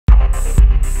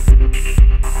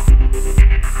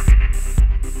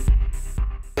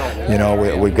You know,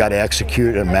 we've got to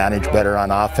execute and manage better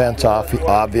on offense,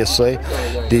 obviously.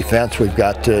 Defense, we've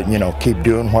got to, you know, keep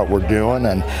doing what we're doing,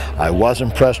 and I was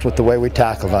impressed with the way we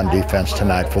tackled on defense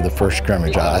tonight for the first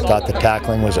scrimmage. I thought the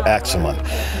tackling was excellent.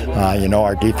 You know,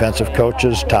 our defensive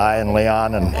coaches, Ty and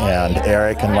Leon and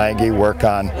Eric and Lange, work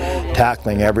on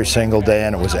tackling every single day,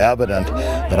 and it was evident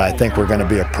that I think we're going to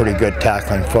be a pretty good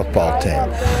tackling football team.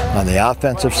 On the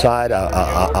offensive side,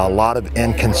 a lot of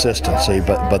inconsistency,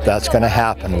 but that's going to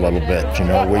happen a little bit. You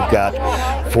know, we've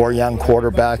got 4 young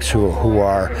quarterbacks who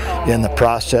are in the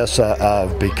process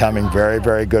of becoming very,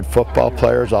 very good football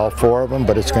players, all 4 of them,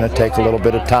 but it's going to take a little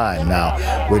bit of time.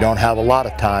 Now, we don't have a lot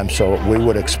of time, so we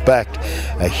would expect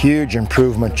a huge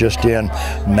improvement just in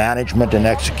management and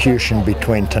execution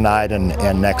between tonight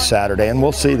and next Saturday, and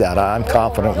we'll see that. I'm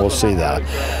confident we'll see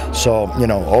that. So, you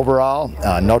know, overall,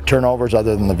 no turnovers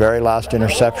other than the very last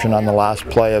interception on the last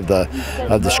play of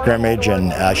the scrimmage,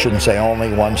 and I shouldn't say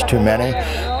only, one's too many,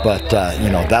 but you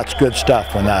know, that's good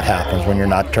stuff when that happens, when you're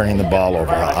not turning the ball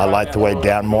over. I like the way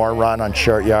Dan Moore run on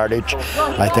short yardage.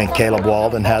 I think Caleb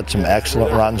Walden had some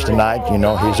excellent runs tonight. You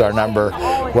know, he's our number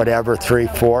whatever 3,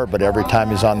 4, but every time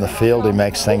he's on the field he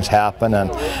makes things happen.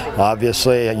 And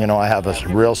obviously, you know, I have a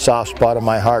real soft spot in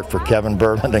my heart for Kevin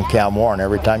Berland and Cam Warren.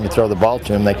 Every time you throw the ball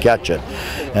to them, they catch it,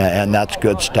 and that's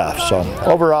good stuff. So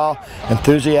overall,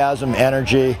 enthusiasm,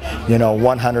 energy, you know,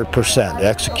 100%.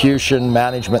 Execution,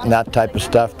 management, and that type of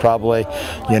stuff, probably,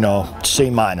 you know, C-,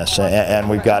 and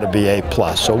we've got to be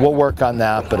A+. So we'll work on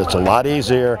that, but it's a lot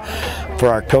easier for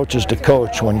our coaches to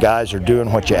coach when guys are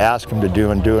doing what you ask them to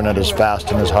do and doing it as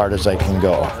fast and as hard as they can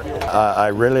go. I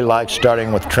really like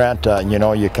starting with Trent. You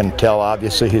know, you can tell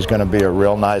obviously he's going to be a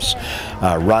real nice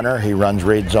runner. He runs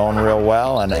read zone real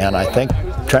well, and I think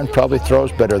Trent probably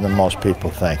throws better than most people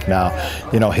think. Now,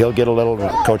 you know, he'll get a little,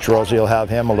 Coach Rosie will have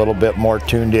him a little bit more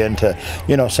tuned into,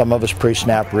 you know, some of his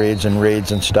pre-snap reads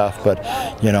and stuff, but,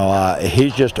 you know,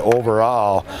 he's just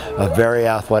overall a very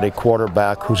athletic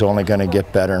quarterback who's only going to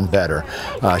get better and better.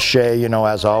 Shea, you know,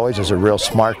 as always, is a real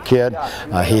smart kid.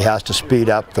 He has to speed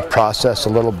up the process a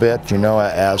little bit, you know,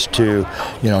 as to,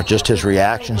 you know, just his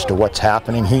reactions to what's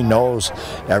happening. He knows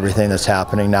everything that's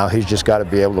happening now. He's just got to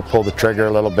be able to pull the trigger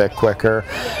a little bit quicker.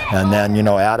 And then, you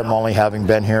know, Adam, only having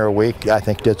been here a week, I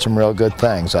think did some real good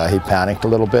things. He panicked a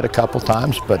little bit a couple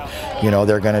times, but, you know,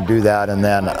 they're going to do that. And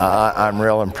then I'm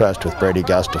real impressed with Brady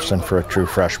Gustafson for a true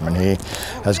freshman. He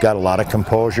has got a lot of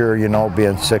composure, you know,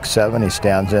 being 6'7", he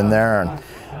stands in there, and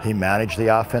he managed the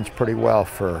offense pretty well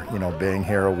for, you know, being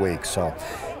here a week. So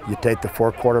you take the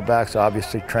 4 quarterbacks,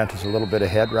 obviously Trent is a little bit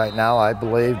ahead right now, I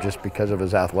believe, just because of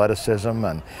his athleticism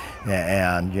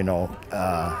and you know,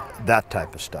 that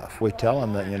type of stuff. We tell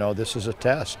him that, you know, this is a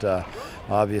test.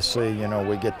 Obviously, you know,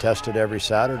 we get tested every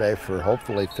Saturday for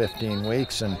hopefully 15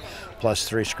 weeks, and plus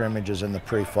 3 scrimmages in the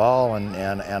pre-fall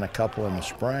and a couple in the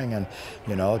spring. And,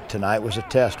 you know, tonight was a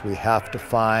test. We have to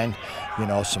find, you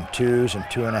know, some 2s and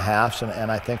 2.5s,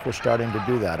 and I think we're starting to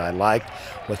do that. I like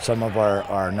what some of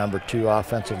our number 2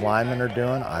 offensive linemen are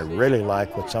doing. I really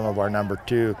like what some of our number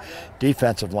 2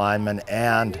 defensive linemen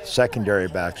and secondary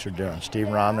backs are doing. Steve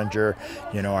Romninger,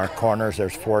 you know, our corners,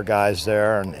 there's 4 guys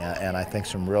there, and I think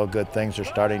some real good things are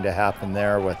starting to happen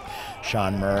there with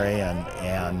Sean Murray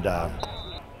and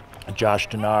Josh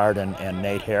Denard and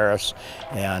Nate Harris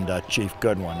and Chief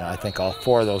Goodwin. I think all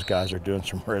 4 of those guys are doing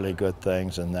some really good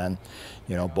things. And then,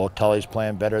 you know, Bo Tully's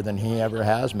playing better than he ever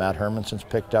has. Matt Hermanson's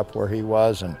picked up where he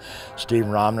was, and Steve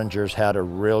Romninger's had a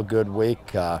real good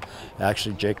week.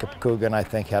 Actually, Jacob Coogan, I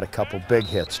think, had a couple big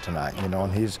hits tonight, you know,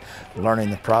 and he's learning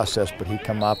the process, but he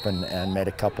come up and made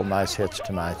a couple nice hits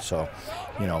tonight. So,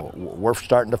 you know, we're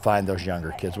starting to find those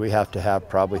younger kids. We have to have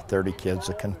probably 30 kids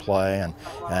that can play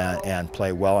and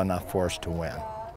play well enough for us to win.